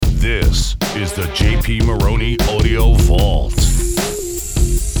This is the JP Maroney Audio Vault.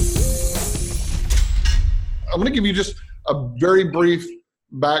 I'm going to give you just a very brief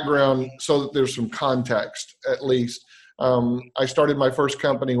background so that there's some context, at least. I started my first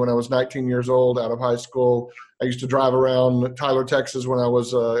company when I was 19 years old out of high school. I used to drive around Tyler, Texas when I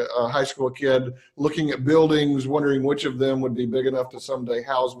was a high school kid, looking at buildings, wondering which of them would be big enough to someday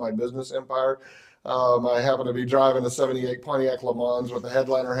house my business empire. I happened to be driving a 78 Pontiac Le Mans with a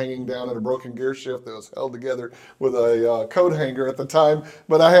headliner hanging down and a broken gear shift that was held together with a coat hanger at the time.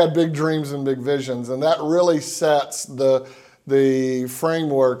 But I had big dreams and big visions, and that really sets the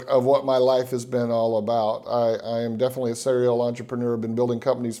framework of what my life has been all about. I am definitely a serial entrepreneur. I've been building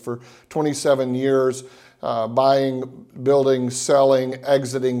companies for 27 years, buying, building, selling,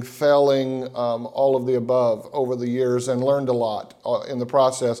 exiting, failing, all of the above over the years, and learned a lot in the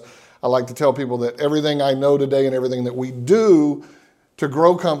process. I like to tell people that everything I know today and everything that we do to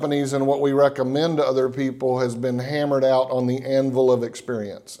grow companies and what we recommend to other people has been hammered out on the anvil of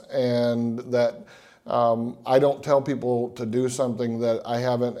experience. And that I don't tell people to do something that I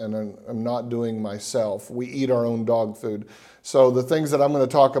haven't and I'm not doing myself. We eat our own dog food. So the things that I'm going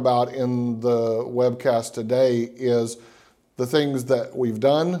to talk about in the webcast today is the things that we've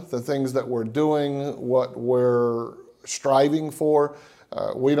done, the things that we're doing, what we're striving for.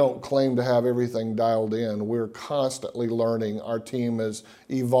 We don't claim to have everything dialed in. We're constantly learning. Our team is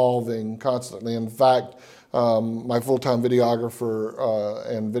evolving constantly. In fact, my full-time videographer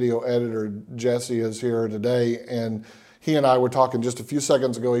and video editor, Jesse, is here today, and he and I were talking just a few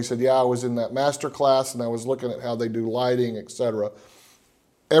seconds ago. He said, yeah, I was in that master class, and I was looking at how they do lighting, etc.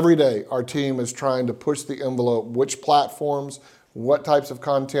 Every day, our team is trying to push the envelope, which platforms, what types of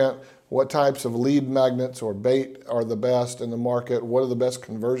content, what types of lead magnets or bait are the best in the market? What are the best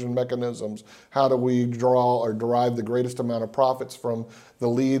conversion mechanisms? How do we draw or derive the greatest amount of profits from the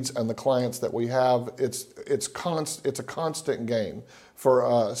leads and the clients that we have? It's a constant game for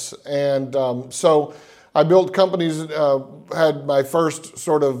us. And so I built companies, had my first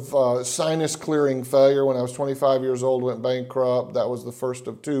sort of sinus clearing failure when I was 25 years old, went bankrupt. That was the first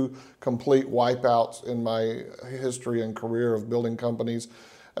of two complete wipeouts in my history and career of building companies.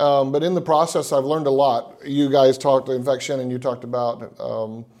 But in the process, I've learned a lot. You guys talked, in fact, Shannon, you talked about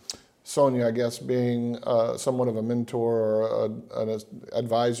Sonia, I guess, being somewhat of a mentor or an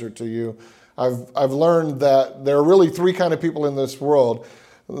advisor to you. I've learned that there are really three kind of people in this world.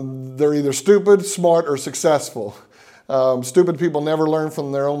 They're either stupid, smart, or successful. Stupid people never learn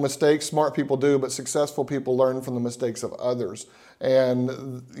from their own mistakes. Smart people do, but successful people learn from the mistakes of others.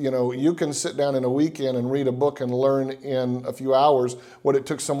 And, you know, you can sit down in a weekend and read a book and learn in a few hours what it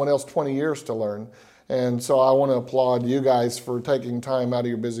took someone else 20 years to learn. And so I want to applaud you guys for taking time out of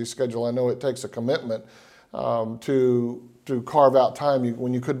your busy schedule. I know it takes a commitment to carve out time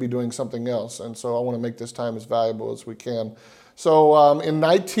when you could be doing something else. And so I want to make this time as valuable as we can. So in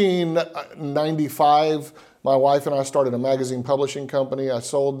 1995, my wife and I started a magazine publishing company. I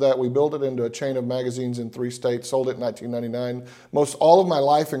sold that. We built it into a chain of magazines in 3 states, sold it in 1999. Most all of my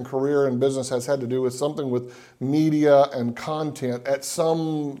life and career and business has had to do with something with media and content at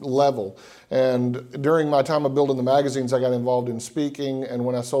some level. And during my time of building the magazines, I got involved in speaking. And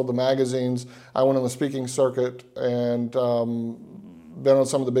when I sold the magazines, I went on the speaking circuit and been on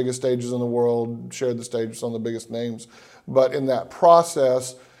some of the biggest stages in the world, shared the stage with some of the biggest names. But in that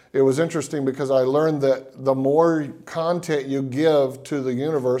process, it was interesting because I learned that the more content you give to the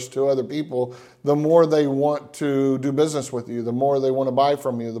universe, to other people, the more they want to do business with you, the more they want to buy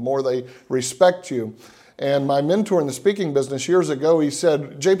from you, the more they respect you. And my mentor in the speaking business years ago, he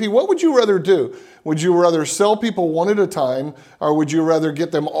said, JP, what would you rather do? Would you rather sell people one at a time, or would you rather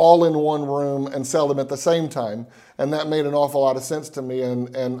get them all in one room and sell them at the same time? And that made an awful lot of sense to me.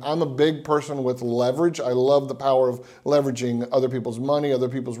 And I'm a big person with leverage. I love the power of leveraging other people's money, other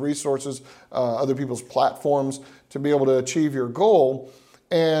people's resources, other people's platforms to be able to achieve your goal.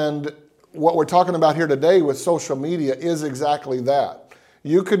 And what we're talking about here today with social media is exactly that.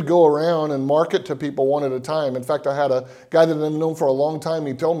 You could go around and market to people one at a time. In fact, I had a guy that I've known for a long time.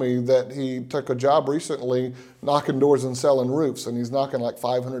 He told me that he took a job recently knocking doors and selling roofs, and he's knocking like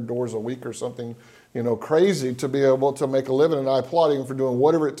 500 doors a week or something, you know, crazy to be able to make a living. And I applaud him for doing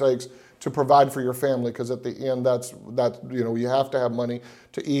whatever it takes to provide for your family, because at the end, that's you know, you have to have money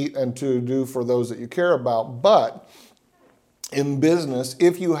to eat and to do for those that you care about. But in business,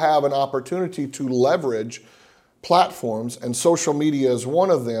 if you have an opportunity to leverage platforms, and social media is one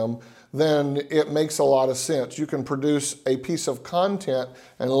of them, then it makes a lot of sense. You can produce a piece of content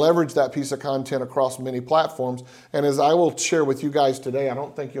and leverage that piece of content across many platforms. And as I will share with you guys today, I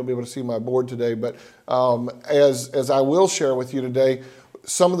don't think you'll be able to see my board today, but as I will share with you today,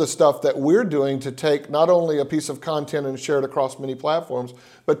 some of the stuff that we're doing to take not only a piece of content and share it across many platforms,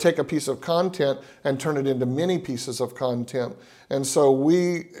 but take a piece of content and turn it into many pieces of content. And so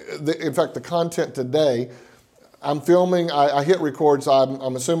in fact, the content today, I'm filming, I hit record, so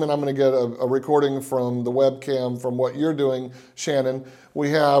I'm assuming I'm going to get a recording from the webcam from what you're doing, Shannon. We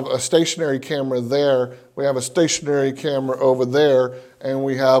have a stationary camera there, we have a stationary camera over there, and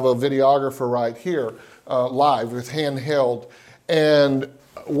we have a videographer right here, live with handheld. And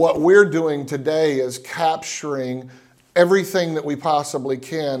what we're doing today is capturing everything that we possibly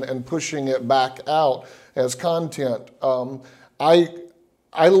can and pushing it back out as content.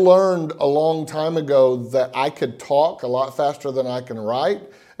 I learned a long time ago that I could talk a lot faster than I can write.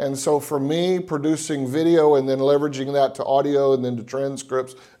 And so for me, producing video and then leveraging that to audio and then to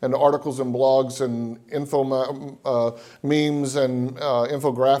transcripts and to articles and blogs and memes and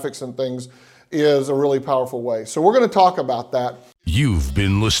infographics and things is a really powerful way. So we're going to talk about that. You've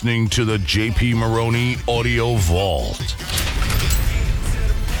been listening to the JP Maroney Audio Vault.